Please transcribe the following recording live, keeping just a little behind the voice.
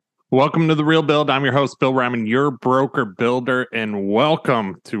Welcome to The Real Build. I'm your host, Bill Ryman, your broker builder, and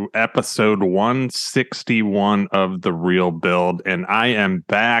welcome to episode 161 of The Real Build. And I am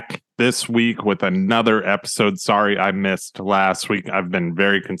back this week with another episode. Sorry, I missed last week. I've been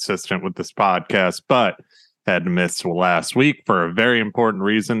very consistent with this podcast, but had to miss last week for a very important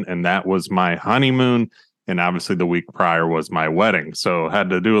reason, and that was my honeymoon. And obviously the week prior was my wedding. So had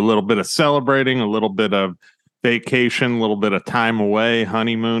to do a little bit of celebrating, a little bit of vacation, a little bit of time away,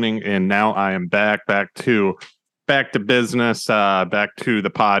 honeymooning, and now I am back to business, back to the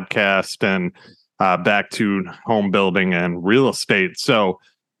podcast, and back to home building and real estate. So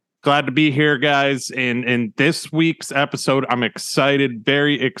glad to be here, guys. And in this week's episode, I'm excited,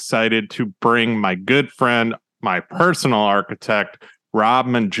 very excited to bring my good friend, my personal architect, Rob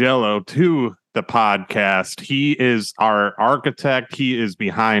Mongillo, to the podcast. He is our architect. He is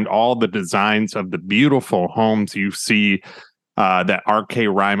behind all the designs of the beautiful homes you see that RK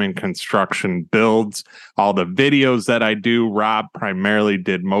Ryman Construction builds. All the videos that I do, Rob primarily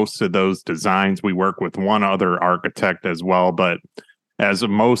did most of those designs. We work with one other architect as well, but as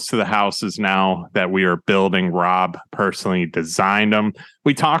most of the houses now that we are building, Rob personally designed them.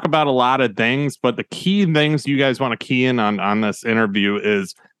 We talk about a lot of things, but the key things you guys want to key in on this interview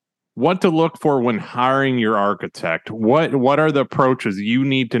is what to look for when hiring your architect. What are the approaches you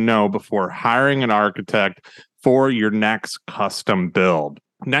need to know before hiring an architect for your next custom build?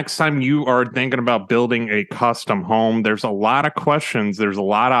 Next time you are thinking about building a custom home, there's a lot of questions. There's a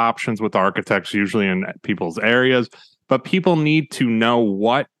lot of options with architects, usually in people's areas, but people need to know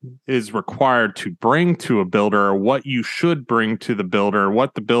what is required to bring to a builder, or what you should bring to the builder,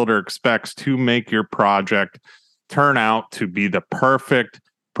 what the builder expects to make your project turn out to be the perfect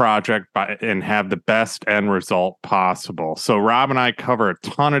project and have the best end result possible. So Rob and I cover a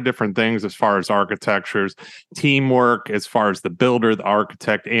ton of different things as far as architectures, teamwork, as far as the builder, the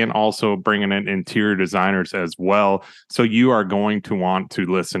architect, and also bringing in interior designers as well. So you are going to want to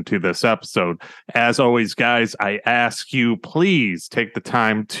listen to this episode. As always, guys, I ask you, please take the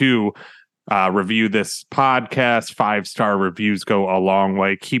time to review this podcast. 5-star reviews go a long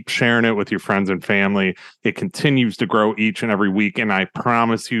way. Keep sharing it with your friends and family. It continues to grow each and every week. And I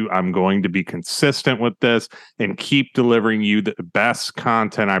promise you, I'm going to be consistent with this and keep delivering you the best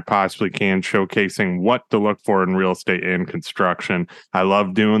content I possibly can, showcasing what to look for in real estate and construction. I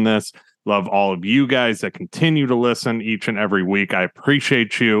love doing this. Love all of you guys that continue to listen each and every week. I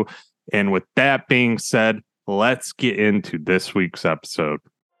appreciate you. And with that being said, let's get into this week's episode.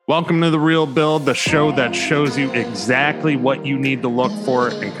 Welcome to The Real Build, the show that shows you exactly what you need to look for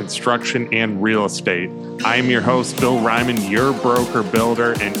in construction and real estate. I am your host, Bill Ryman, your broker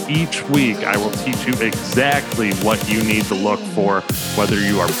builder, and each week I will teach you exactly what you need to look for, whether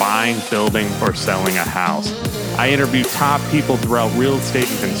you are buying, building, or selling a house. I interview top people throughout real estate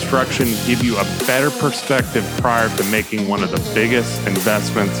and construction, give you a better perspective prior to making one of the biggest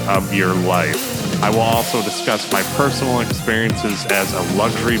investments of your life. I will also discuss my personal experiences as a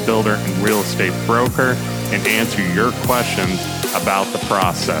luxury builder and real estate broker and answer your questions about the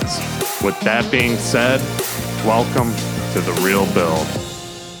process. With that being said, welcome to The Real Build.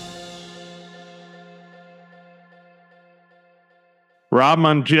 Rob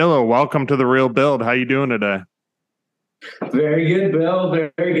Mongillo, welcome to The Real Build. How you doing today? Very good, Bill.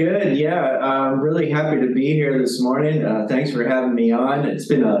 Very good. Yeah, I'm really happy to be here this morning. Thanks for having me on. It's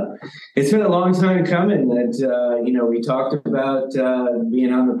been a long time coming that we talked about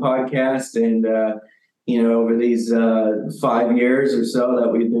being on the podcast, and over these 5 years or so that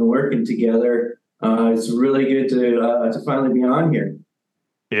we've been working together, it's really good to finally be on here.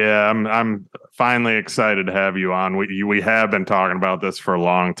 Yeah, I'm finally excited to have you on. We have been talking about this for a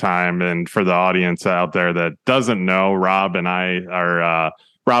long time, and for the audience out there that doesn't know, Rob and I are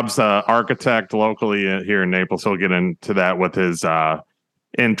Rob's the architect locally here in Naples. He'll get into that with his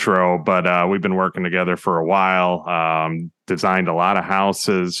intro, but we've been working together for a while. Designed a lot of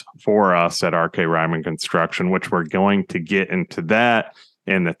houses for us at RK Ryman Construction, which we're going to get into that,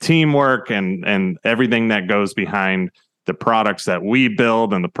 and the teamwork and everything that goes behind the products that we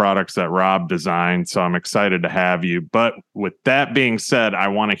build and the products that Rob designed. So I'm excited to have you. But with that being said, I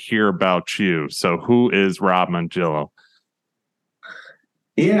want to hear about you. So who is Rob Mongillo?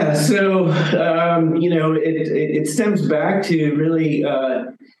 Yeah, so, it stems back to really, my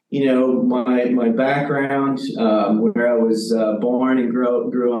background, where I was born and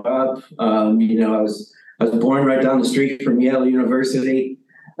grew up. I was born right down the street from Yale University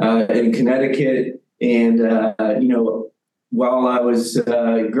in Connecticut. And, while I was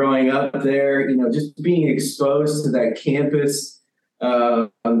growing up there, just being exposed to that campus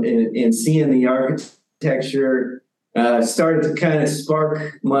and seeing the architecture started to kind of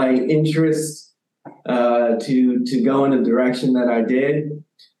spark my interest to go in the direction that I did.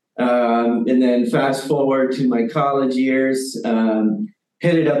 And then fast forward to my college years,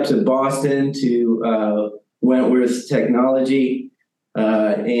 headed up to Boston to Wentworth Technology,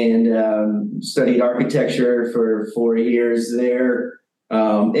 and studied architecture for 4 years there.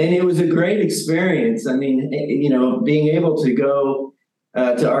 And it was a great experience. I mean, being able to go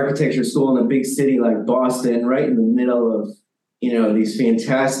to architecture school in a big city like Boston, right in the middle of, these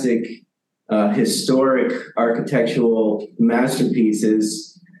fantastic historic architectural masterpieces,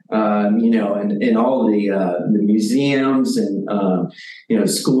 and all the museums and,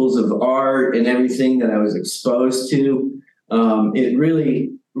 schools of art and everything that I was exposed to. It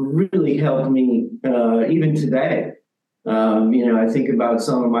really, really helped me even today. I think about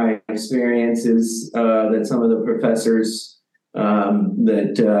some of my experiences that some of the professors got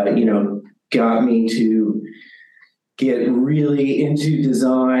me to get really into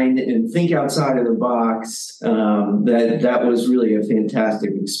design and think outside of the box. That was really a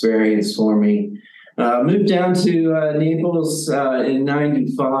fantastic experience for me. Moved down to Naples in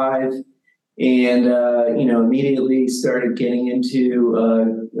 '95, and immediately started getting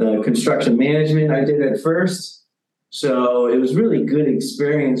into construction management. I did at first, so it was really good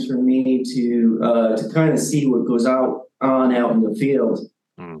experience for me to kind of see what goes out in the field,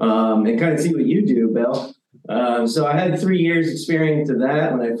 and kind of see what you do, Bill. So I had 3 years experience of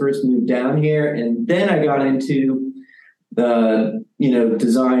that when I first moved down here, and then I got into the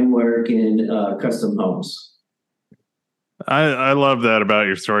design work in custom homes. I love that about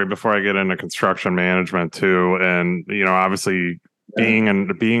your story. Before I get into construction management too, and obviously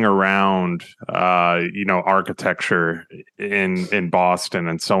being around architecture in Boston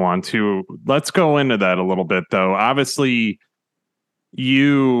and so on too. Let's go into that a little bit though. Obviously,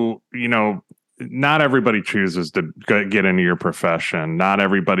 not everybody chooses to get into your profession. Not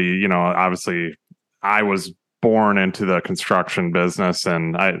everybody, obviously I was born into the construction business,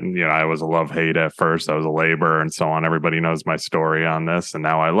 and I was a love-hate at first. I was a laborer and so on. Everybody knows my story on this, and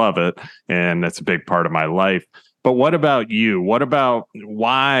now I love it. And it's a big part of my life. But what about you? What about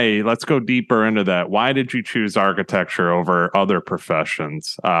why? Let's go deeper into that. Why did you choose architecture over other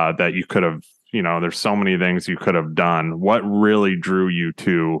professions that you could have, there's so many things you could have done. What really drew you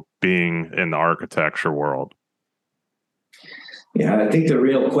to being in the architecture world? Yeah, I think the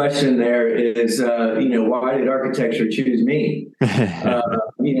real question there is, why did architecture choose me?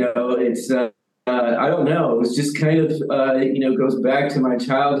 It's, I don't know. It was just kind of, goes back to my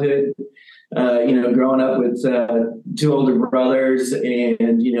childhood, growing up with 2 older brothers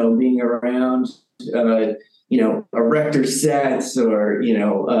and, being around, erector sets or,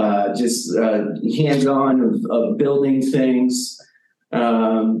 just hands-on of building things.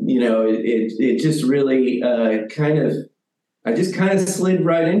 It just really I just kind of slid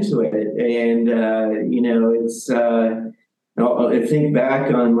right into it. And, I think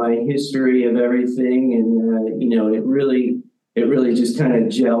back on my history of everything, and, it really just kind of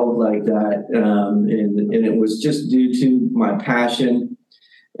gelled like that. And it was just due to my passion.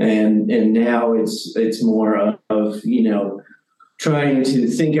 And now it's more of trying to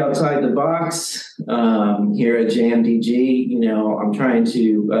think outside the box. Here at JMDG, I'm trying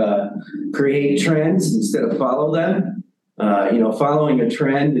to create trends instead of follow them. Following a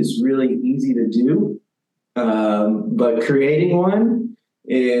trend is really easy to do, but creating one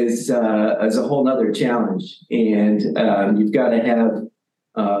is a whole nother challenge. And you've got to have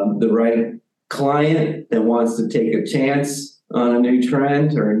the right client that wants to take a chance on a new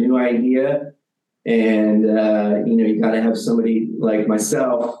trend or a new idea. And, you got to have somebody like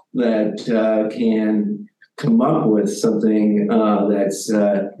myself that can come up with something that's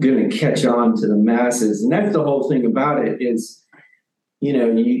going to catch on to the masses. And that's the whole thing about it is,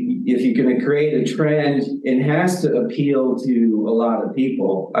 if you're going to create a trend, it has to appeal to a lot of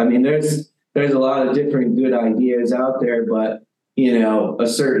people. I mean, there's a lot of different good ideas out there, but, a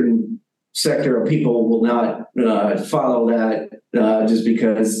certain sector of people will not follow that just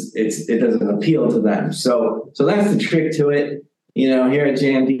because it doesn't appeal to them. So that's the trick to it. Here at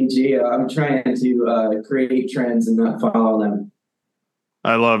JMDG, I'm trying to create trends and not follow them.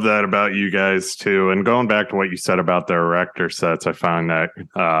 I love that about you guys too. And going back to what you said about the erector sets, I find that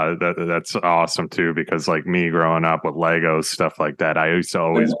that's awesome too, because like me growing up with Legos, stuff like that, I used to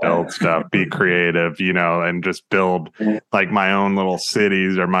always build stuff, be creative, and just build like my own little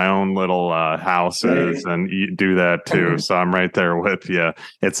cities or my own little houses, and you do that too. So I'm right there with you.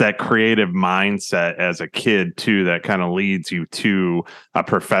 It's that creative mindset as a kid too that kind of leads you to a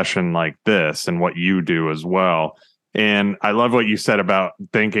profession like this and what you do as well. And I love what you said about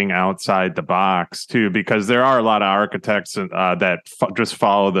thinking outside the box too, because there are a lot of architects that just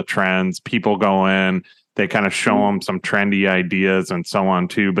follow the trends. People go in, they kind of show them some trendy ideas and so on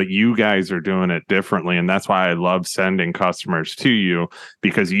too. But you guys are doing it differently. And that's why I love sending customers to you,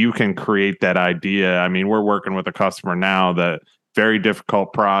 because you can create that idea. I mean, we're working with a customer now that very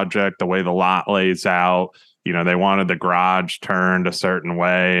difficult project, the way the lot lays out. They wanted the garage turned a certain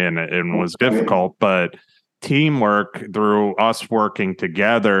way and it was difficult, but teamwork through us working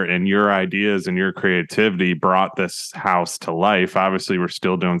together and your ideas and your creativity brought this house to life. Obviously, we're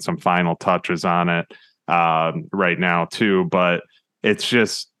still doing some final touches on it right now too, but it's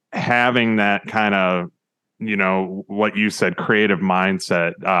just having that kind of, what you said, creative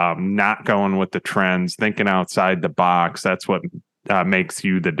mindset, not going with the trends, thinking outside the box. That's what makes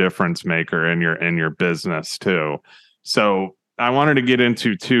you the difference maker in your business too. So I wanted to get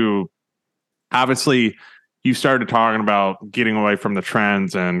into too, obviously you started talking about getting away from the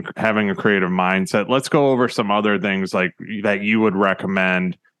trends and having a creative mindset. Let's go over some other things like that you would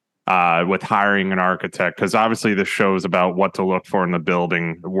recommend with hiring an architect, because obviously this show is about what to look for in the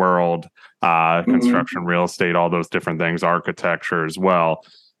building world, construction, real estate, all those different things, architecture as well.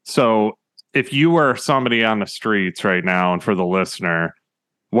 So if you were somebody on the streets right now, and for the listener,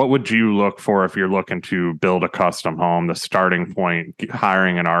 what would you look for if you're looking to build a custom home? The starting point,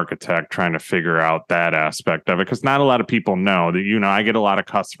 hiring an architect, trying to figure out that aspect of it, because not a lot of people know that. I get a lot of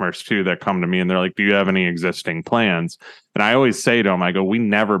customers too that come to me and they're like, "Do you have any existing plans?" And I always say to them, I go, "We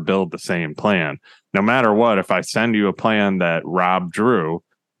never build the same plan. No matter what, if I send you a plan that Rob drew,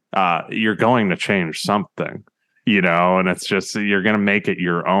 you're going to change something." And it's just, you're going to make it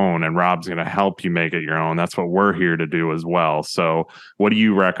your own, and Rob's going to help you make it your own. That's what we're here to do as well. So what do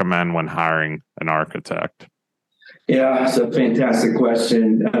you recommend when hiring an architect? Yeah, it's a fantastic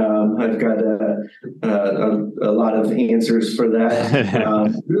question. I've got a lot of answers for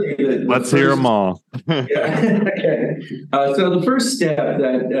that. Really Let's hear them all. Yeah. Okay. So the first step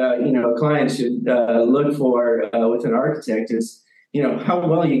that a client should look for with an architect is, how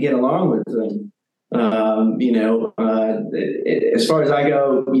well you get along with them. As far as I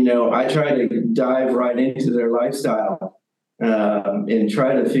go, I try to dive right into their lifestyle and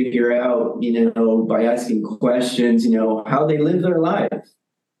try to figure out, by asking questions, how they live their life.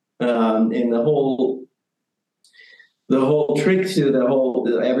 And the whole trick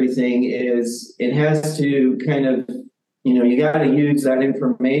to everything is it has to kind of, you got to use that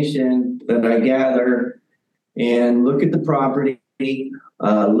information that I gather and look at the property.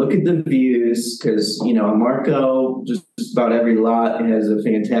 Look at the views, because, Marco, just about every lot has a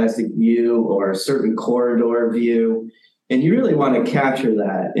fantastic view or a certain corridor view. And you really want to capture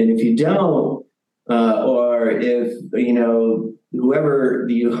that. And if you don't, or if, whoever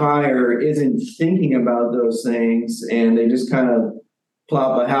you hire isn't thinking about those things and they just kind of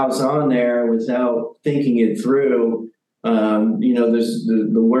plop a house on there without thinking it through, there's the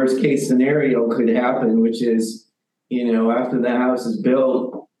worst case scenario could happen, which is, after the house is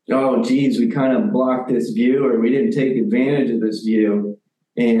built, oh, geez, we kind of blocked this view, or we didn't take advantage of this view.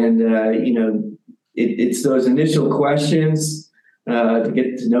 And, it's those initial questions to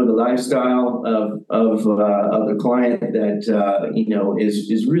get to know the lifestyle of the client that,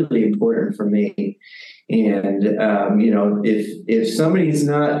 is really important for me. And, if somebody's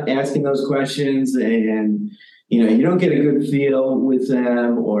not asking those questions and, you don't get a good feel with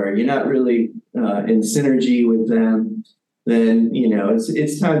them, or you're not really in synergy with them, then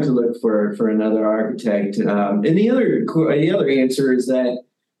it's time to look for another architect. And the other answer is that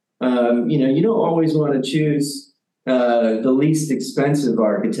you don't always want to choose the least expensive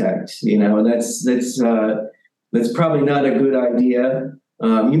architect. And that's probably not a good idea.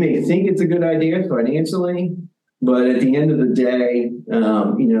 You may think it's a good idea financially, but at the end of the day,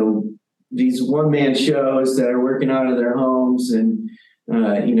 these one-man shows that are working out of their homes and,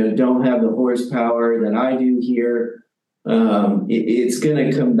 don't have the horsepower that I do here, it's going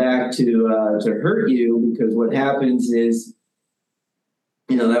to come back to hurt you, because what happens is,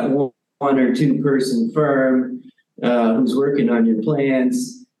 that one or two person firm who's working on your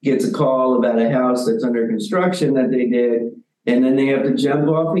plans gets a call about a house that's under construction that they did, and then they have to jump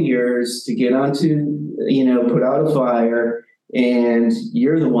off of yours to get onto, put out a fire. And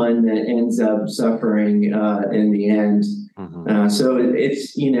you're the one that ends up suffering in the end. Mm-hmm. So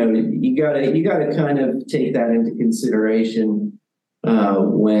it's, you gotta kind of take that into consideration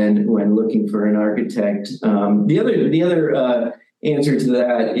when looking for an architect. The other answer to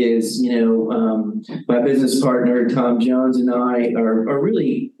that is, my business partner Tom Jones and I are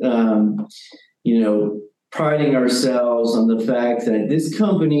really, priding ourselves on the fact that this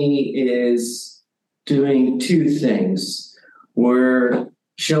company is doing two things. We're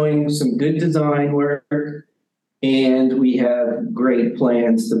showing some good design work, and we have great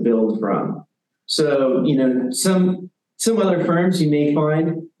plans to build from. So, some other firms you may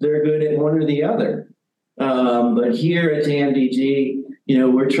find they're good at one or the other. But here at JMDG,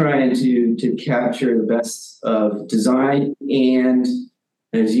 we're trying to capture the best of design and,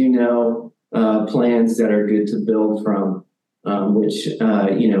 as plans that are good to build from, which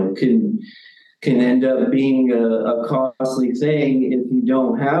can end up being a costly thing if you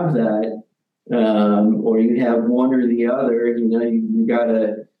don't have that, or you have one or the other. You got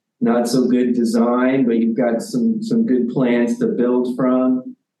a not so good design, but you've got some good plans to build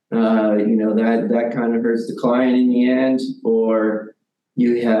from. That kind of hurts the client in the end. Or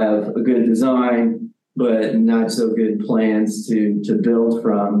you have a good design, but not so good plans to build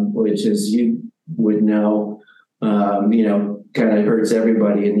from, which, as you would know, kind of hurts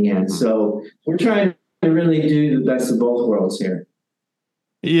everybody in the end. So we're trying to really do the best of both worlds here.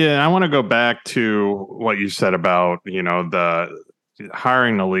 Yeah, I want to go back to what you said about, the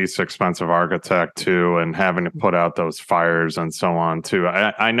hiring the least expensive architect too, and having to put out those fires and so on too.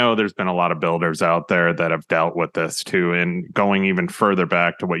 I know there's been a lot of builders out there that have dealt with this too. And going even further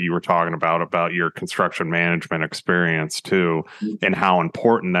back to what you were talking about your construction management experience too, and how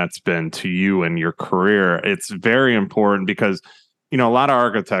important that's been to you and your career. It's very important because, a lot of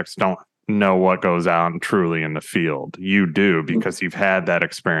architects don't know what goes out truly in the field. You do, because you've had that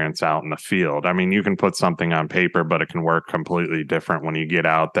experience out in the field. I mean, you can put something on paper, but it can work completely different when you get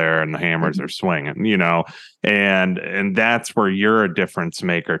out there and the hammers are swinging, and that's where you're a difference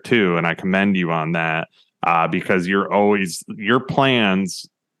maker too. And I commend you on that, because your plans,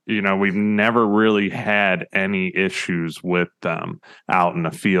 we've never really had any issues with them out in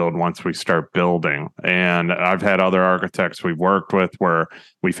the field once we start building. And I've had other architects we've worked with where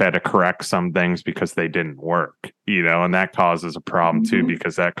we've had to correct some things because they didn't work, and that causes a problem too,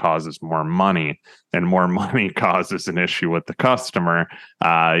 because that causes more money, and more money causes an issue with the customer,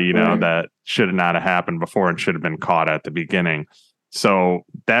 that should not have happened before and should have been caught at the beginning. So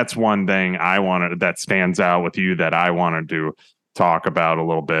that's one thing that stands out with you that I wanted to talk about a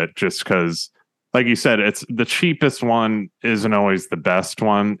little bit, just because, like you said, it's the cheapest one isn't always the best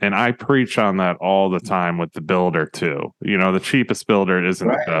one. And I preach on that all the time with the builder too. The cheapest builder isn't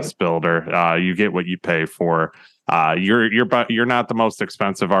the best builder. You get what you pay for. You're not the most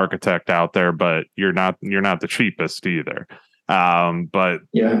expensive architect out there, but you're not the cheapest either.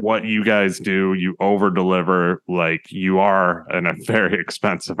 What you guys do, you over deliver like you are a very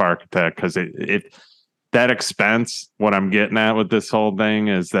expensive architect, because that expense, what I'm getting at with this whole thing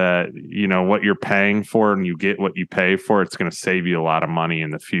is that, what you're paying for and you get what you pay for, it's going to save you a lot of money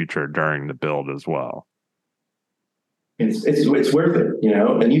in the future during the build as well. It's worth it,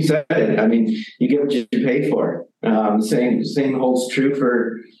 and you said it. I mean, you get what you pay for. Same holds true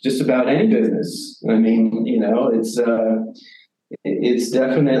for just about any business. I mean, it's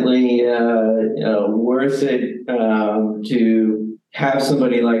definitely worth it to have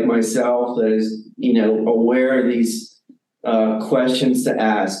somebody like myself that is, aware of these questions to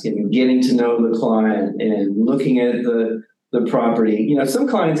ask, and getting to know the client and looking at the property. Some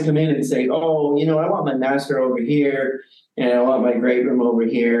clients come in and say, oh, I want my master over here and I want my great room over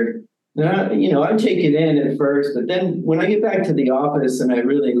here. And I take it in at first, but then when I get back to the office and I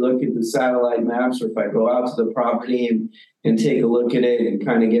really look at the satellite maps, or if I go out to the property and take a look at it and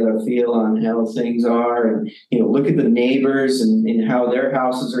kind of get a feel on how things are, and look at the neighbors and how their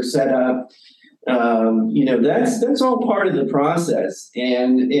houses are set up, that's all part of the process.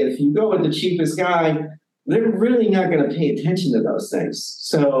 And if you go with the cheapest guy, they're really not going to pay attention to those things.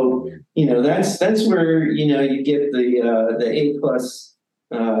 So that's where you get the A+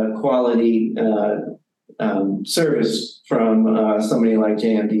 quality service from somebody like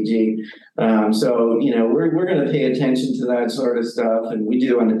JMDG. So we're going to pay attention to that sort of stuff, and we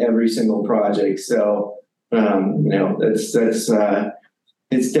do on every single project. So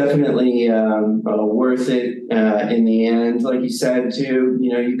it's definitely worth it in the end. Like you said too,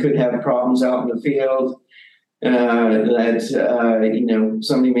 you could have problems out in the field that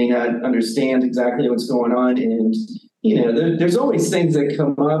somebody may not understand exactly what's going on, and there's always things that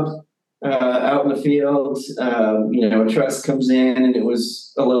come up out in the field. A truss comes in and it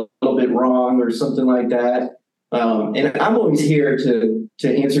was a little bit wrong or something like that. And I'm always here to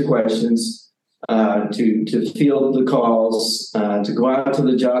answer questions, to field the calls, to go out to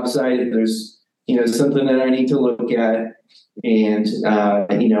the job site if there's something that I need to look at, and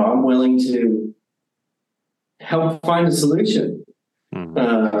I'm willing to help find a solution.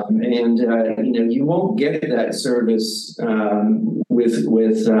 Mhm. You won't get that service with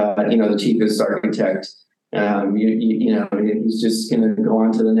the cheapest architect. He's just going to go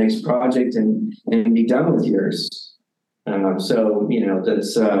on to the next project and be done with yours. That's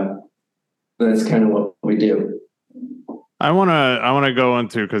kind of what we do. I want to go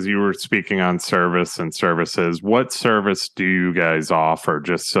into, because you were speaking on service and services. What service do you guys offer?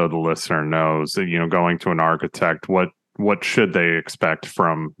 Just so the listener knows that, going to an architect, what should they expect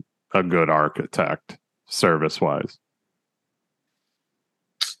from a good architect service wise?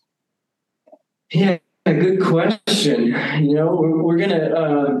 Yeah, good question. We're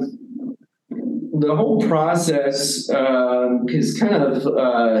gonna the whole process is kind of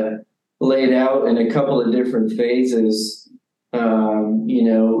laid out in a couple of different phases.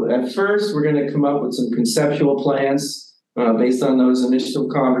 At first, we're going to come up with some conceptual plans based on those initial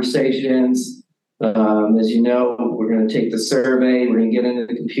conversations. As you know, we're going to take the survey, we're going to get into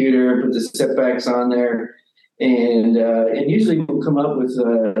the computer, put the setbacks on there, and usually we'll come up with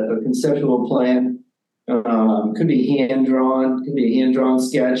a conceptual plan. Could be hand-drawn, could be a hand-drawn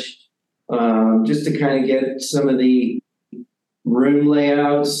sketch, just to kind of get some of the room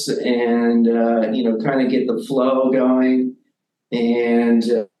layouts and kind of get the flow going. And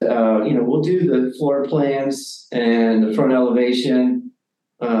we'll do the floor plans and the front elevation,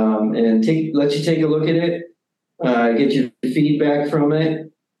 and let you take a look at it, get your feedback from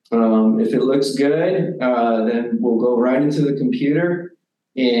it. If it looks good, then we'll go right into the computer,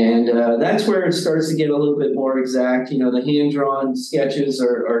 and that's where it starts to get a little bit more exact. The hand-drawn sketches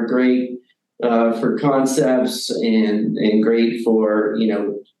are great for concepts and great for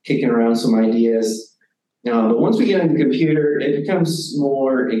kicking around some ideas. But once we get in the computer, it becomes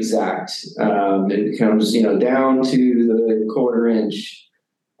more exact. It becomes down to the quarter inch,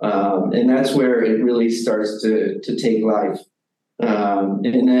 and that's where it really starts to take life.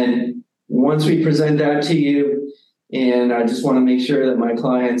 And then once we present that to you, and I just want to make sure that my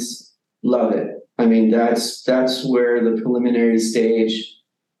clients love it. I mean, that's where the preliminary stage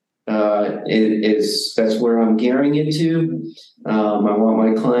that's where I'm gearing it to. I want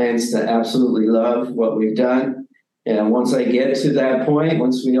my clients to absolutely love what we've done. And once I get to that point,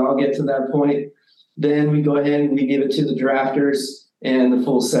 once we all get to that point, then we go ahead and we give it to the drafters, and the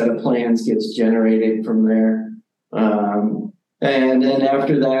full set of plans gets generated from there. And then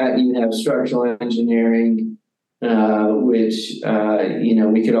after that, you have structural engineering, which,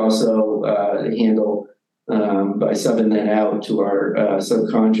 we could also handle by subbing that out to our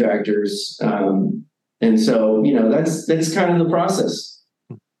subcontractors. And so, that's kind of the process.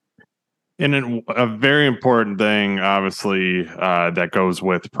 And a very important thing, obviously, that goes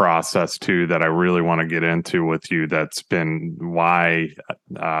with process too, that I really want to get into with you. That's been why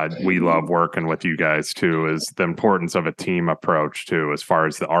we love working with you guys too, is the importance of a team approach too, as far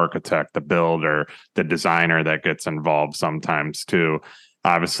as the architect, the builder, the designer that gets involved sometimes too.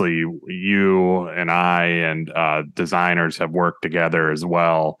 Obviously, you and I and designers have worked together as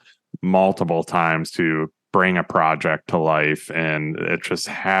well multiple times to bring a project to life, and it's just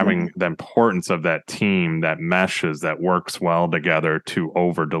having the importance of that team that meshes, that works well together to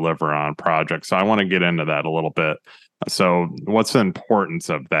over deliver on projects. So I want to get into that a little bit. So what's the importance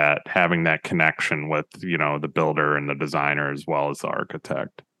of that, having that connection with the builder and the designer as well as the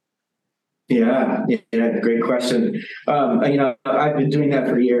architect? Yeah, great question. I've been doing that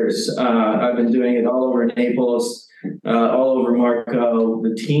for years. I've been doing it all over Naples, all over Marco.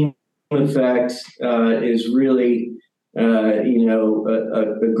 The team effect is really, a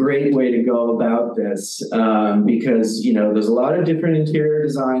great way to go about this, because, there's a lot of different interior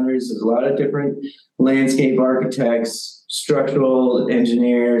designers, there's a lot of different landscape architects, structural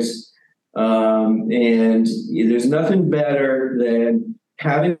engineers, and there's nothing better than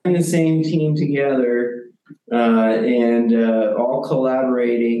having the same team together and all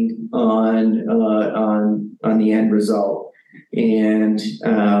collaborating on the end result. And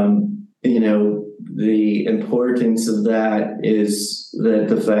the importance of that is that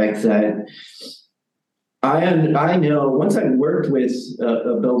the fact that I know once I've worked with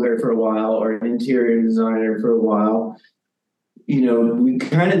a builder for a while or an interior designer for a while, we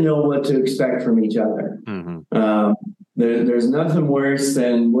kind of know what to expect from each other. Mm-hmm. There's nothing worse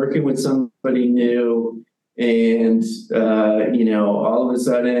than working with somebody new and, all of a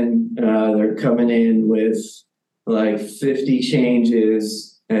sudden they're coming in with like 50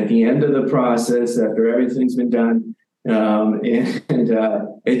 changes at the end of the process after everything's been done.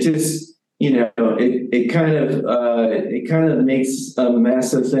 It just, it kind of makes a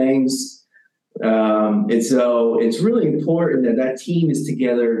mess of things. And so it's really important that team is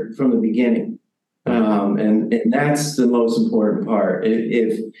together from the beginning. And that's the most important part.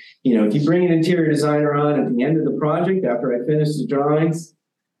 If you bring an interior designer on at the end of the project after I finish the drawings,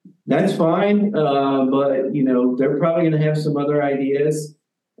 that's fine. But they're probably going to have some other ideas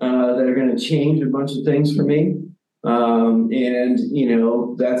that are going to change a bunch of things for me. And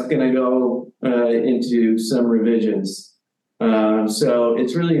that's going to go into some revisions. So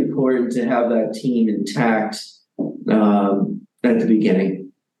it's really important to have that team intact at the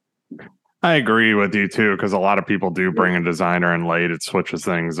beginning. I agree with you too, because a lot of people do bring a designer in late. It switches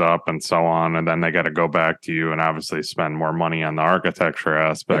things up and so on, and then they got to go back to you and obviously spend more money on the architecture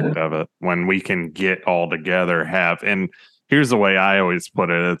aspect of it. When we can get all together, and here's the way I always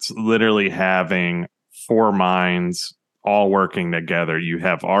put it: it's literally having four minds all working together. You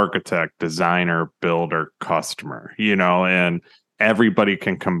have architect, designer, builder, customer, and everybody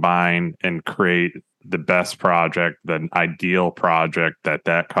can combine and create the best project, the ideal project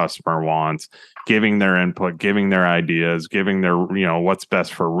that customer wants, giving their input, giving their ideas, giving their, what's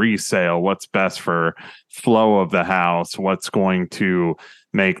best for resale, what's best for flow of the house, what's going to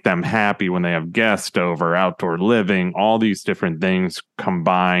make them happy when they have guests over, outdoor living, all these different things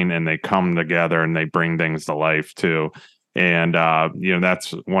combine and they come together and they bring things to life too. And,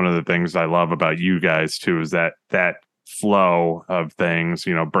 that's one of the things I love about you guys too, is that flow of things,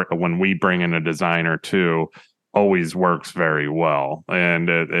 when we bring in a designer too, always works very well. And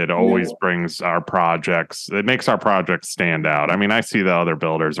it always brings our projects, it makes our projects stand out. I mean, I see the other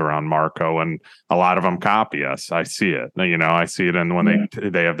builders around Marco and a lot of them copy us. I see it, I see it. And when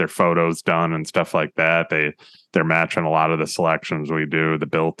they have their photos done and stuff like that, they're matching a lot of the selections we do,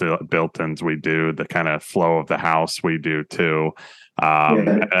 the built-ins we do, the kind of flow of the house we do too.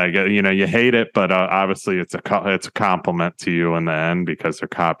 You hate it, but obviously it's a compliment to you in the end because they're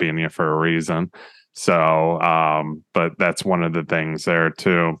copying you for a reason. So, but that's one of the things there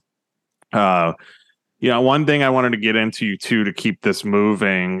too. One thing I wanted to get into too to keep this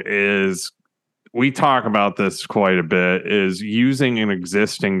moving is we talk about this quite a bit, is using an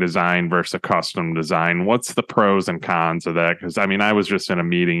existing design versus a custom design. What's the pros and cons of that? Because I was just in a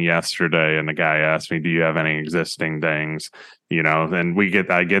meeting yesterday and the guy asked me, do you have any existing things? And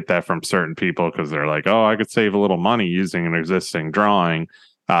I get that from certain people because they're like, oh, I could save a little money using an existing drawing.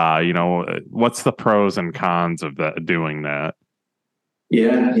 What's the pros and cons of doing that?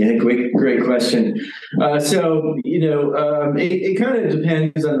 Yeah, great question. It kind of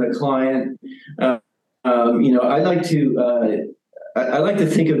depends on the client. I like to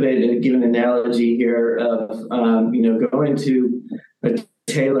think of it, give an analogy here of going to a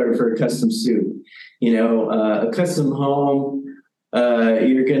tailor for a custom suit. A custom home,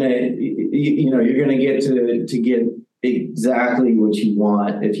 you're gonna get to get exactly what you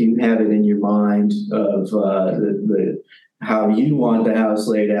want if you have it in your mind of the how you want the house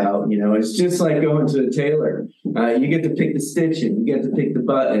laid out. It's just like going to a tailor. You get to pick the stitching, you get to pick the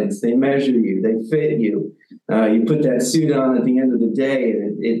buttons, they measure you, they fit you. You put that suit on at the end of the day,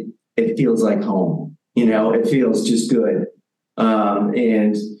 and it feels like home. It feels just good.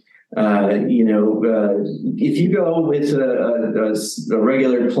 If you go with a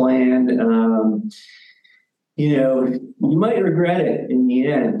regular plan, you might regret it in the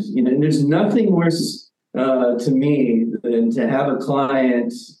end. There's nothing worse to me than to have a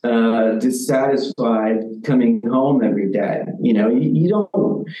client dissatisfied coming home every day. You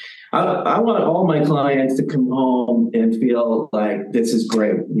don't. I want all my clients to come home and feel like this is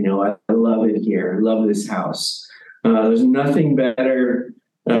great. I love it here. I love this house. There's nothing better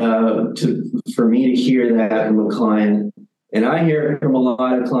for me to hear that from a client, and I hear it from a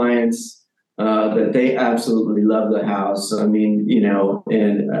lot of clients. That they absolutely love the house. And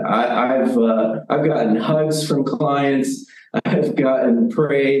I've gotten hugs from clients. I've gotten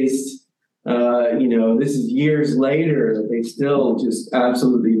praised. This is years later that they still just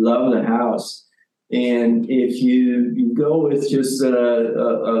absolutely love the house. And if you go with just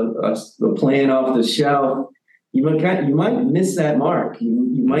a plan off the shelf, you might miss that mark.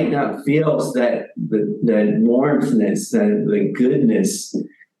 You might not feel that warmthness, the goodness.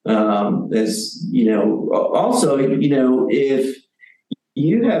 Also, if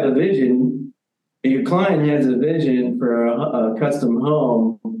you have a vision, your client has a vision for a custom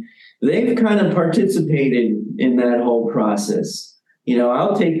home, they've kind of participated in that whole process.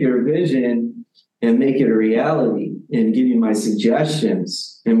 I'll take your vision and make it a reality and give you my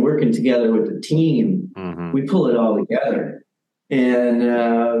suggestions, and working together with the team, we pull it all together. And,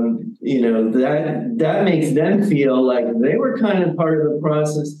 that makes them feel like they were kind of part of the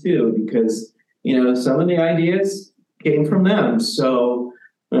process too, because, some of the ideas came from them. So,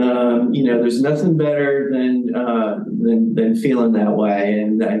 There's nothing better than feeling that way.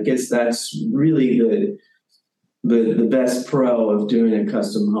 And I guess that's really the best pro of doing a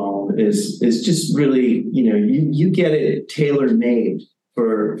custom home is just really, you get it tailor made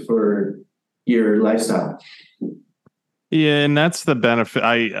for your lifestyle. Yeah, and that's the benefit.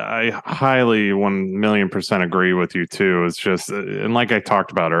 I highly 1,000,000% agree with you too. It's just, and like I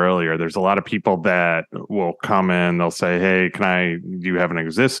talked about earlier, there's a lot of people that will come in, they'll say, "Hey, do you have an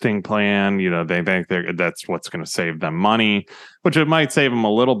existing plan?" They think that's what's going to save them money, which it might save them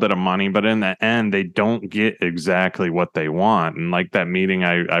a little bit of money, but in the end, they don't get exactly what they want. And like that meeting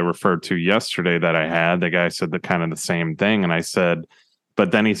I referred to yesterday that I had, the guy said the same thing, and I said,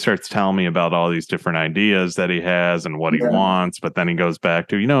 but then he starts telling me about all these different ideas that he has and what he wants. But then he goes back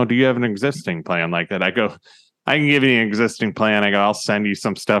to, do you have an existing plan like that? I go, I can give you an existing plan. I go, I'll send you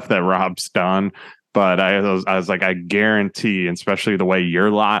some stuff that Rob's done. But I was like, I guarantee, especially the way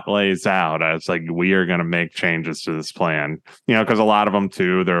your lot lays out, I was like, we are going to make changes to this plan, because a lot of them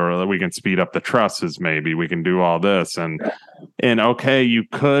too, we can speed up the trusses. Maybe we can do all this. And okay, you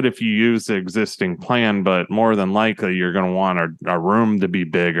could if you use the existing plan, but more than likely you're going to want a room to be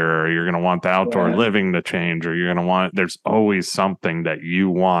bigger, or you're going to want the outdoor living to change, or you're going to want, there's always something that you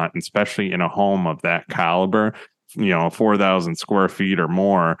want, especially in a home of that caliber, 4,000 square feet or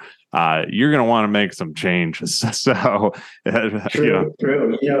more. You're going to want to make some changes. So, true.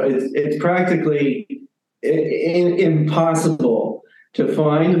 It's practically impossible to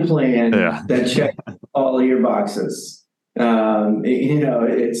find a plan that checks all of your boxes.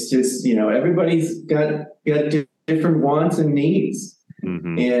 It's just, everybody's got different wants and needs.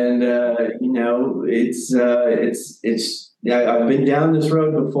 Mm-hmm. And, I've been down this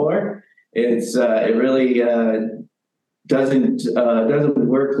road before. It really, doesn't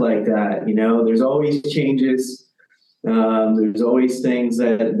work like that. There's always changes. There's always things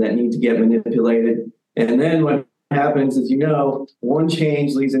that need to get manipulated. And then what happens is, one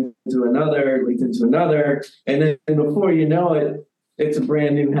change leads into another, and then before you know it, it's a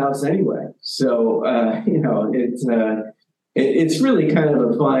brand new house anyway. So, it's really kind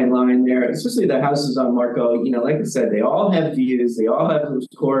of a fine line there, especially the houses on Marco. Like I said, they all have views. They all have those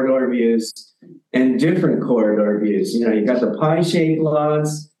corridor views and different corridor views. You got the pie-shaped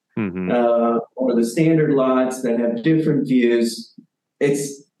lots, mm-hmm. Or the standard lots that have different views.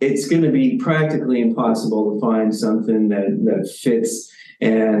 It's going to be practically impossible to find something that fits,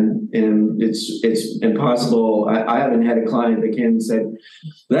 and it's impossible. I haven't had a client that came and said,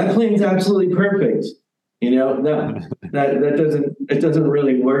 that plan's absolutely perfect. No, that doesn't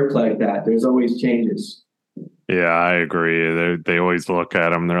really work like that. There's always changes. Yeah, I agree. They always look at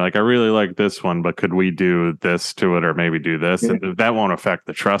them. They're like, I really like this one, but could we do this to it, or maybe do this? Yeah. And that won't affect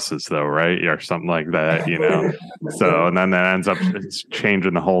the trusses, though, right? Or something like that, So, and then that ends up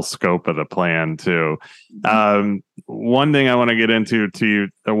changing the whole scope of the plan too. One thing I want to get into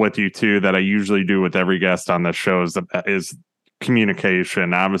with you too, that I usually do with every guest on this show is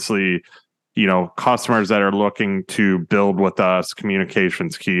communication. Obviously, customers that are looking to build with us,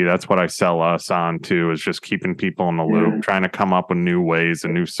 communication's key. That's what I sell us on to, is just keeping people in the loop, trying to come up with new ways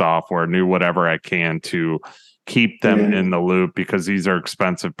and new software, new whatever I can to keep them in the loop, because these are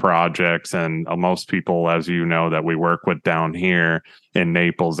expensive projects. And most people, as you know, that we work with down here in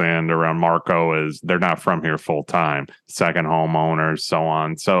Naples and around Marco, they're not from here full time, second homeowners, so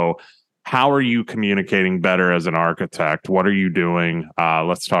on. So how are you communicating better as an architect? What are you doing?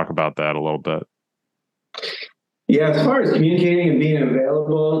 Let's talk about that a little bit. Yeah, as far as communicating and being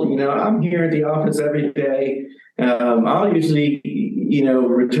available, I'm here at the office every day. I'll usually,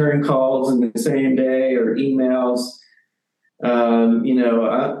 return calls in the same day or emails.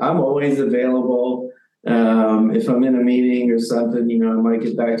 I'm always available. If I'm in a meeting or something, I might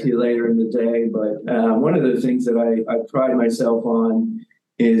get back to you later in the day. But one of the things that I pride myself on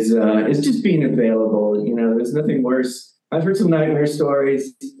is just being available. There's nothing worse. I've heard some nightmare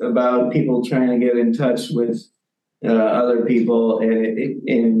stories about people trying to get in touch with other people,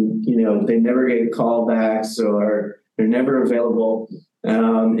 and they never get callbacks, or they're never available.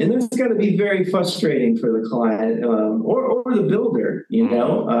 And that's got to be very frustrating for the client or the builder.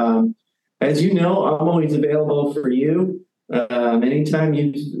 As you know, I'm always available for you. Anytime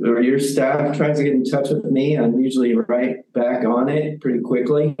you or your staff tries to get in touch with me, I'm usually right back on it pretty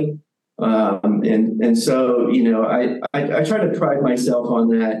quickly. And so, I try to pride myself on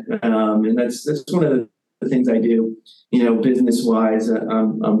that. And that's one of the things I do, business wise.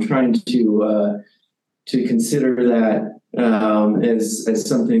 I'm trying to consider that as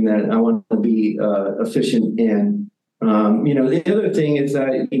something that I want to be efficient in. The other thing is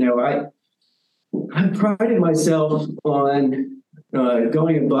that, I prided myself on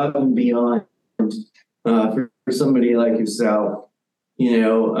going above and beyond for somebody like yourself,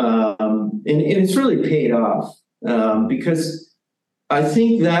 and it's really paid off because I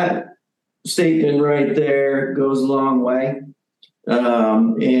think that statement right there goes a long way.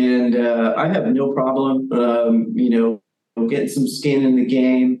 And I have no problem, getting some skin in the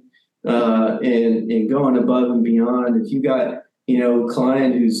game and going above and beyond. If you got, a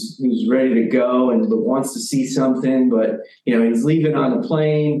client who's ready to go and wants to see something, but, he's leaving on a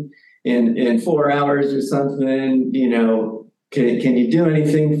plane in 4 hours or something, can you do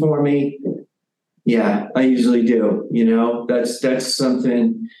anything for me? Yeah, I usually do. That's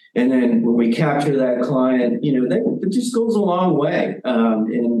something. And then when we capture that client, that just goes a long way.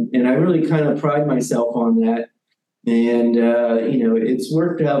 And I really kind of pride myself on that. And, it's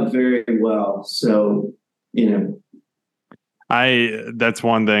worked out very well. So, that's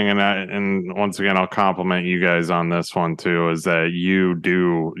one thing, and once again, I'll compliment you guys on this one too, is that you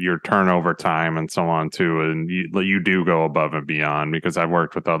do your turnover time and so on too, and you do go above and beyond, because I've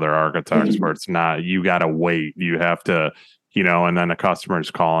worked with other architects where it's not, you got to wait, you have to, and then the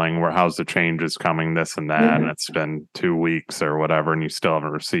customer's calling, where how's the changes coming, this and that, and it's been 2 weeks or whatever, and you still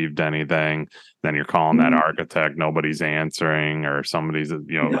haven't received anything. Then you're calling that architect, nobody's answering, or somebody's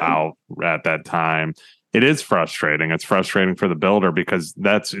out at that time. It is frustrating. It's frustrating for the builder, because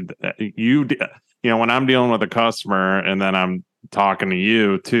that's when I'm dealing with a customer and then I'm talking to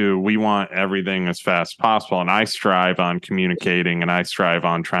you too, we want everything as fast as possible. And I strive on communicating, and I strive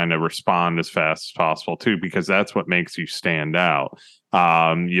on trying to respond as fast as possible too, because that's what makes you stand out.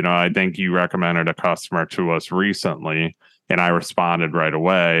 I think you recommended a customer to us recently, and I responded right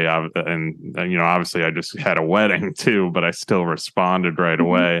away. Obviously I just had a wedding too, but I still responded right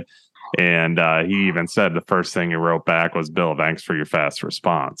away. And he even said the first thing he wrote back was, "Bill, thanks for your fast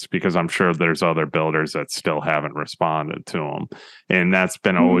response," because I'm sure there's other builders that still haven't responded to him. And that's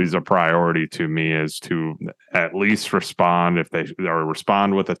been always a priority to me, is to at least respond or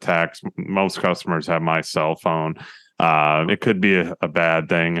respond with a text. Most customers have my cell phone. It could be a bad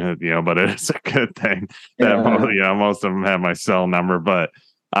thing, but it's a good thing that most of them have my cell number. But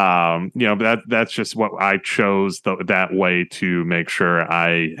that's just what I chose that way, to make sure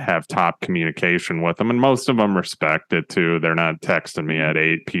I have top communication with them. And most of them respect it too. They're not texting me at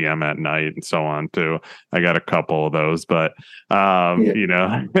 8 p.m. at night and so on too. I got a couple of those, but but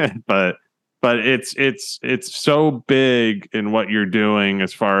it's so big in what you're doing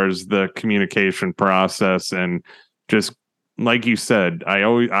as far as the communication process, and just like you said, I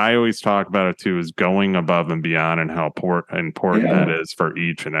always talk about it too, is going above and beyond, and how important that is for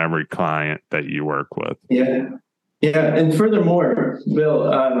each and every client that you work with. Yeah. And furthermore,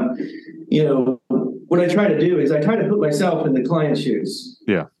 Bill, what I try to do is I try to put myself in the client's shoes.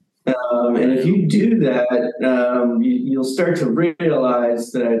 Yeah. And if you do that, you'll start to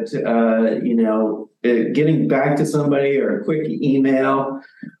realize that, getting back to somebody, or a quick email,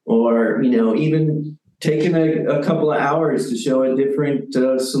 or, even taking a couple of hours to show a different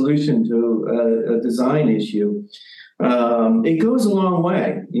solution to a design issue, it goes a long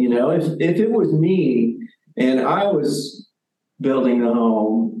way. If it was me and I was building the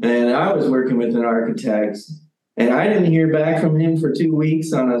home and I was working with an architect, and I didn't hear back from him for 2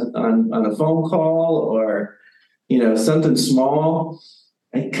 weeks on a phone call, or something small,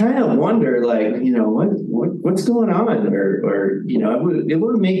 I kind of wonder, what's going on, or it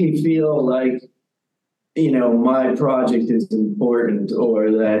would make me feel like my project is important,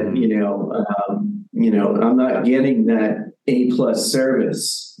 or that I'm not getting that A+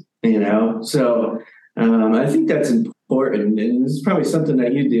 service. So I think that's important, and this is probably something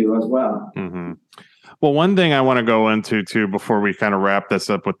that you do as well. Mm-hmm. Well, one thing I want to go into too, before we kind of wrap this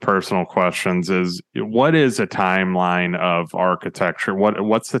up with personal questions, is what is a timeline of architecture?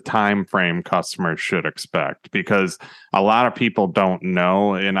 What's the time frame customers should expect? Because a lot of people don't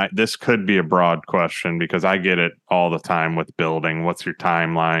know, and this could be a broad question, because I get it all the time with building. What's your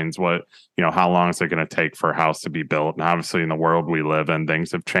timelines? How long is it going to take for a house to be built? And obviously, in the world we live in,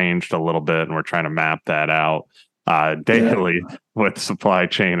 things have changed a little bit, and we're trying to map that out daily with supply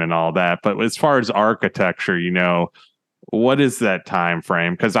chain and all that. But as far as architecture, what is that time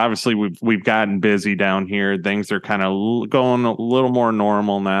frame? Because obviously we've gotten busy down here. Things are kind of going a little more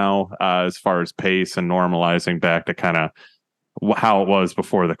normal now, as far as pace, and normalizing back to kind of how it was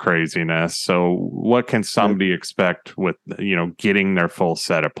before the craziness. So what can somebody expect with getting their full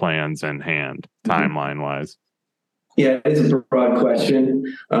set of plans in hand, timeline wise? Yeah, it's a broad question.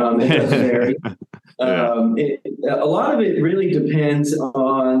 It does vary. A lot of it really depends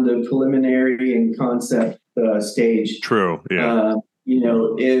on the preliminary and concept stage. True. Yeah.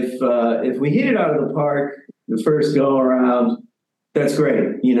 If we hit it out of the park the first go around, That's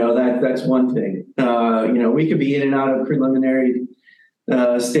great. That's one thing. We could be in and out of preliminary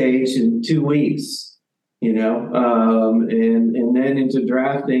stage in 2 weeks, and then into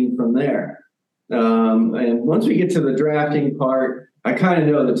drafting from there. And once we get to the drafting part, I kind of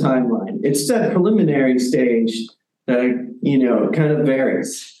know the timeline. It's that preliminary stage that, kind of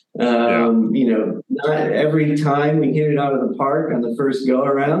varies. Not every time we get it out of the park on the first go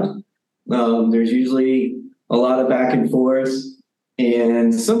around. There's usually a lot of back and forth.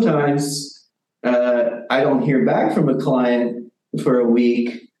 And sometimes I don't hear back from a client for a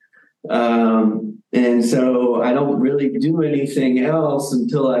week. And so I don't really do anything else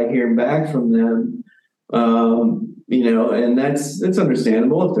until I hear back from them. And that's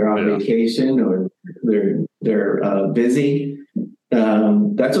understandable if they're on vacation or they're busy.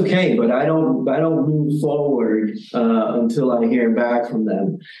 That's okay, but I don't move forward until I hear back from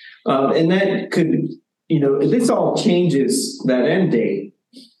them. And that could, this all changes that end date.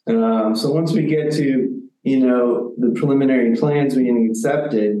 So once we get to, the preliminary plans being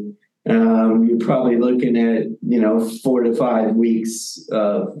accepted, you're probably looking at, 4 to 5 weeks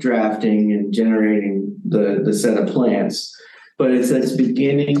of drafting and generating the set of plans. But it's this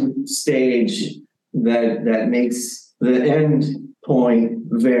beginning stage that makes the end point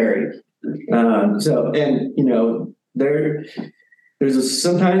vary. Sometimes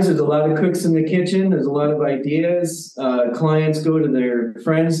there's a lot of cooks in the kitchen. There's a lot of ideas. Clients go to their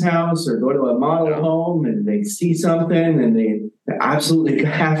friend's house or go to a model home and they see something and they absolutely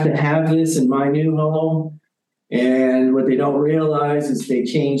have to have this in my new home. And what they don't realize is they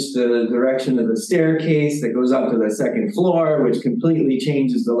changed the direction of the staircase that goes up to the second floor, which completely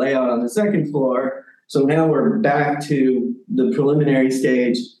changes the layout on the second floor. So now we're back to the preliminary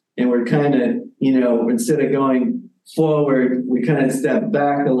stage and we're kind of, instead of going forward, we kind of step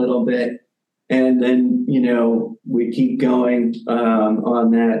back a little bit and then, we keep going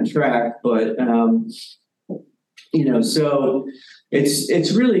on that track. But, so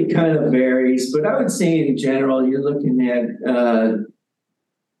it's really kind of varies, but I would say in general, you're looking at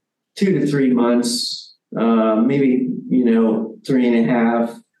 2 to 3 months, maybe,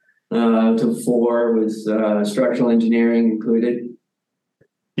 3.5 to 4 with structural engineering included.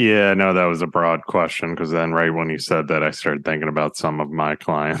 Yeah, no, that was a broad question because then right when you said that, I started thinking about some of my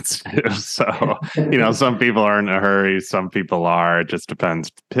clients too. So, some people are in a hurry, some people are. It just depends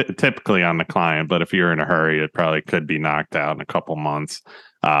typically on the client. But if you're in a hurry, it probably could be knocked out in a couple months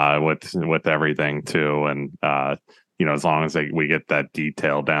with everything too. And, as long as we get that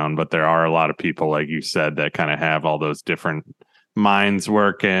detail down. But there are a lot of people, like you said, that kind of have all those different minds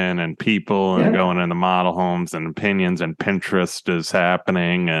working and people and going in the model homes and opinions, and Pinterest is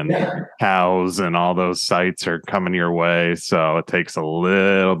happening and cows and all those sites are coming your way. So it takes a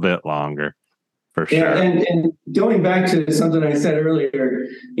little bit longer for sure. Yeah, and going back to something I said earlier,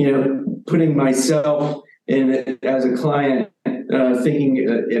 putting myself in as a client, thinking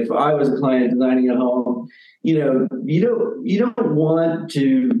if I was a client designing a home, you don't want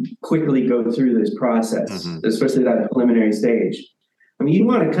to quickly go through this process, especially that preliminary stage. I mean, you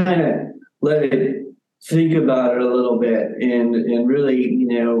want to kind of let it think about it a little bit and really,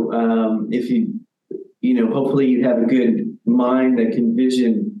 if you, hopefully you have a good mind that can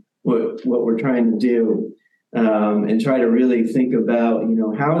vision what we're trying to do, and try to really think about,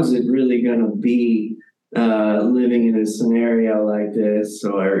 how is it really going to be living in a scenario like this,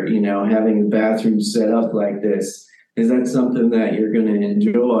 or having a bathroom set up like this? Is that something that you're going to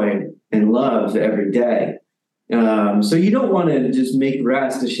enjoy and love every day? So you don't want to just make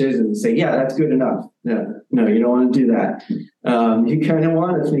rash decisions and say, yeah, that's good enough. No, you don't want to do that. You kind of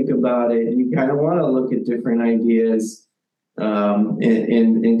want to think about it, and you kind of want to look at different ideas,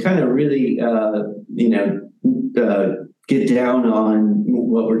 and kind of really get down on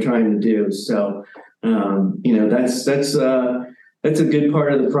what we're trying to do. So that's a good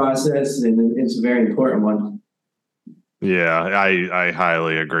part of the process, and it's a very important one. Yeah, I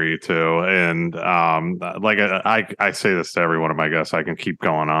highly agree too. And like I say this to every one of my guests, I can keep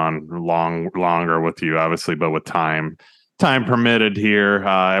going on longer with you, obviously, but with time permitted here,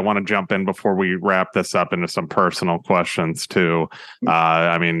 I want to jump in before we wrap this up into some personal questions too.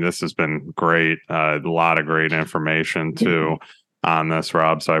 I mean, this has been great. A lot of great information too on this,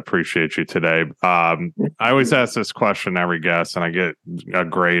 Rob. So I appreciate you today. I always ask this question every guest and I get a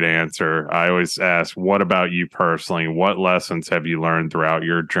great answer. I always ask, what about you personally? What lessons have you learned throughout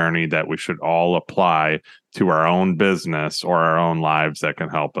your journey that we should all apply to our own business or our own lives that can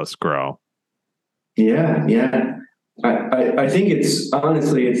help us grow? Yeah. I think it's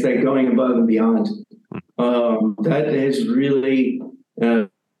honestly, it's that going above and beyond. That has really,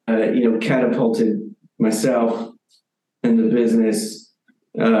 catapulted myself and the business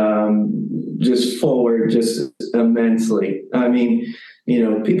just forward just immensely. I mean,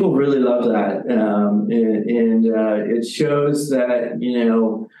 people really love that. And it shows that,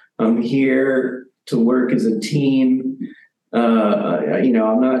 I'm here to work as a team.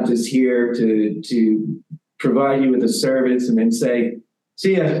 I'm not just here to provide you with a service and then say,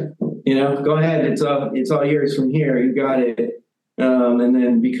 see ya, go ahead. It's all yours from here. You got it. And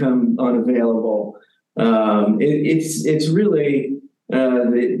then become unavailable. It's really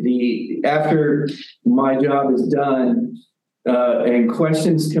the after my job is done and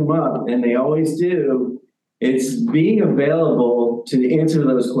questions come up, and they always do. It's being available to answer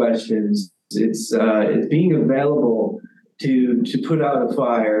those questions. It's being available to put out a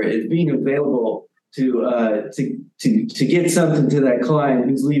fire. It's being available to get something to that client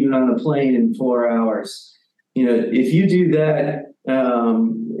who's leaving on a plane in 4 hours. If you do that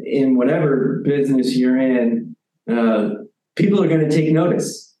in whatever business you're in, people are going to take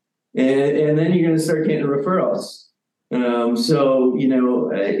notice, and then you're going to start getting referrals. So,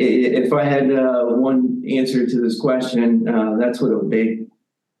 if I had one answer to this question, that's what it would be.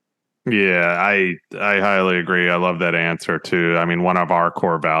 Yeah, I highly agree. I love that answer too. I mean, one of our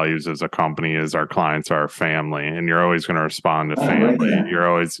core values as a company is our clients are our family, and you're always going to respond to family. You're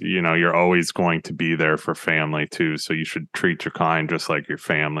always, you're always going to be there for family too. So you should treat your client just like your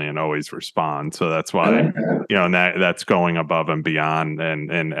family and always respond. So that's why, and that's going above and beyond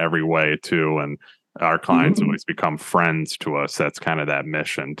in every way too. And our clients always become friends to us. That's kind of that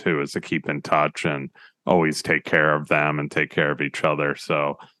mission too, is to keep in touch and always take care of them and take care of each other.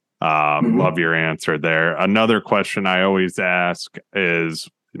 So love your answer there. Another question I always ask is,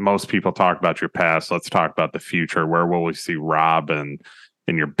 most people talk about your past. Let's talk about the future. Where will we see Rob in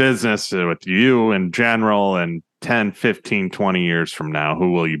your business, with you in general, and 10, 15, 20 years from now?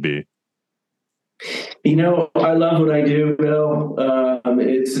 Who will you be? I love what I do, Bill.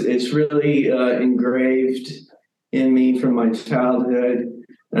 It's really engraved in me from my childhood.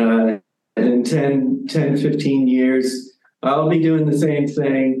 In 10, 15 years, I'll be doing the same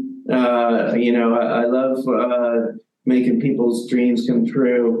thing. I love making people's dreams come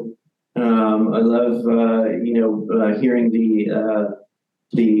true. I love, hearing the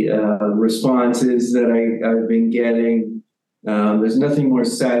responses that I've been getting. There's nothing more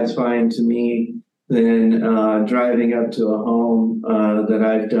satisfying to me than driving up to a home that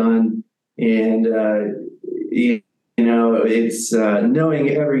I've done, and it's knowing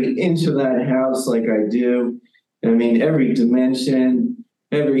every inch of that house like I do. I mean, every dimension,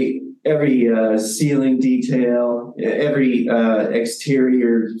 every ceiling detail, every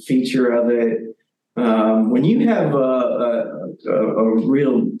exterior feature of it. When you have a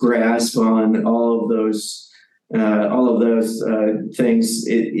real grasp on all of those things,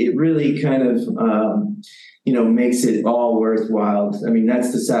 it really kind of makes it all worthwhile. I mean,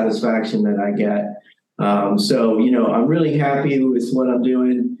 that's the satisfaction that I get. So I'm really happy with what I'm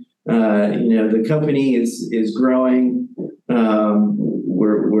doing. The company is growing.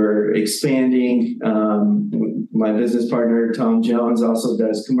 We're expanding. My business partner, Tom Jones, also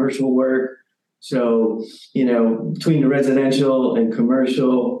does commercial work. So, between the residential and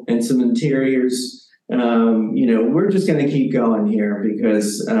commercial and some interiors, we're just going to keep going here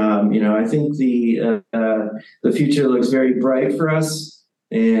because, I think the future looks very bright for us.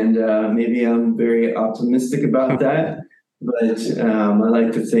 And maybe I'm very optimistic about that. But I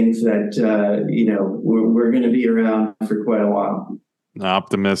like to think that, we're going to be around for quite a while.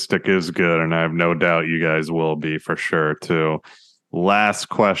 Optimistic is good, and I have no doubt you guys will be for sure, too. Last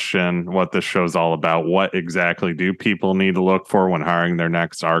question, what this show's all about. What exactly do people need to look for when hiring their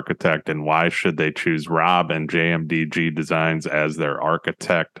next architect, and why should they choose Rob and JMDG Designs as their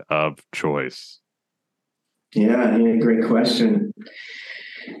architect of choice? Yeah, great question.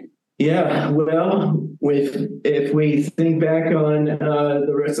 Yeah, well, if we think back on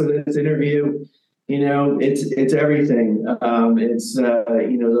the rest of this interview, it's everything. It's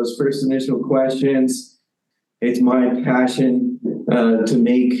those first initial questions. It's my passion to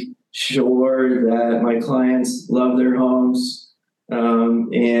make sure that my clients love their homes,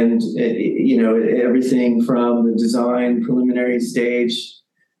 and everything from the design preliminary stage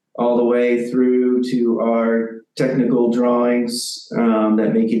all the way through to our technical drawings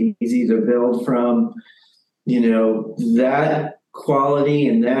that make it easy to build from. That quality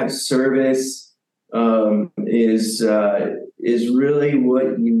and that service is really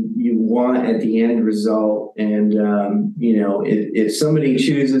what you want at the end result. And if somebody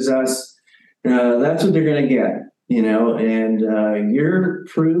chooses us, that's what they're going to get. And you're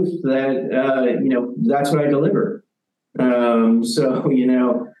proof that that's what I deliver. So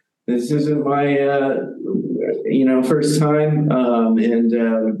this isn't my first time, and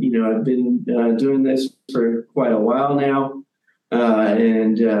I've been doing this for quite a while now,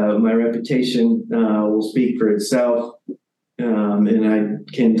 and my reputation will speak for itself, and I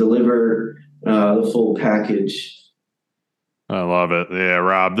can deliver the full package. I love it. Yeah,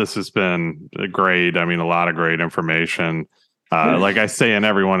 Rob, this has been great. I mean, a lot of great information. Like I say in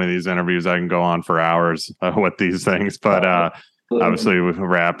every one of these interviews, I can go on for hours with these things, but obviously we're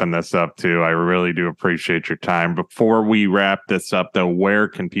wrapping this up too. I really do appreciate your time. Before we wrap this up though, where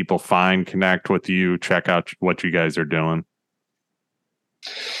can people connect with you, check out what you guys are doing?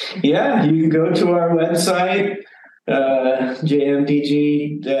 Yeah, you can go to our website,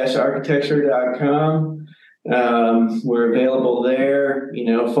 jmdg-architecture.com. We're available there,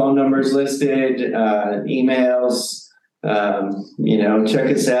 phone numbers listed, emails, check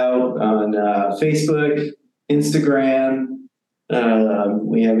us out on Facebook, Instagram.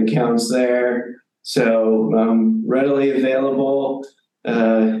 We have accounts there. So readily available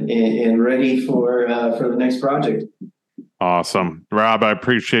and ready for the next project. Awesome. Rob, I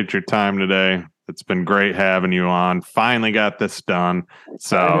appreciate your time today. It's been great having you on. Finally got this done.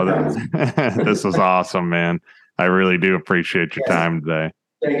 So this was awesome, man. I really do appreciate your time today.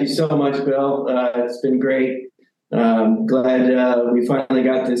 Thank you so much, Bill. It's been great. Glad we finally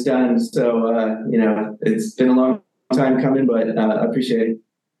got this done. So, it's been a long time coming, but I appreciate it.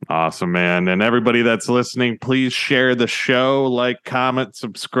 Awesome, man. And everybody that's listening, please share the show, like, comment,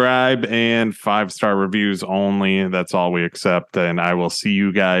 subscribe, and 5-star reviews only. That's all we accept. And I will see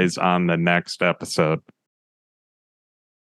you guys on the next episode.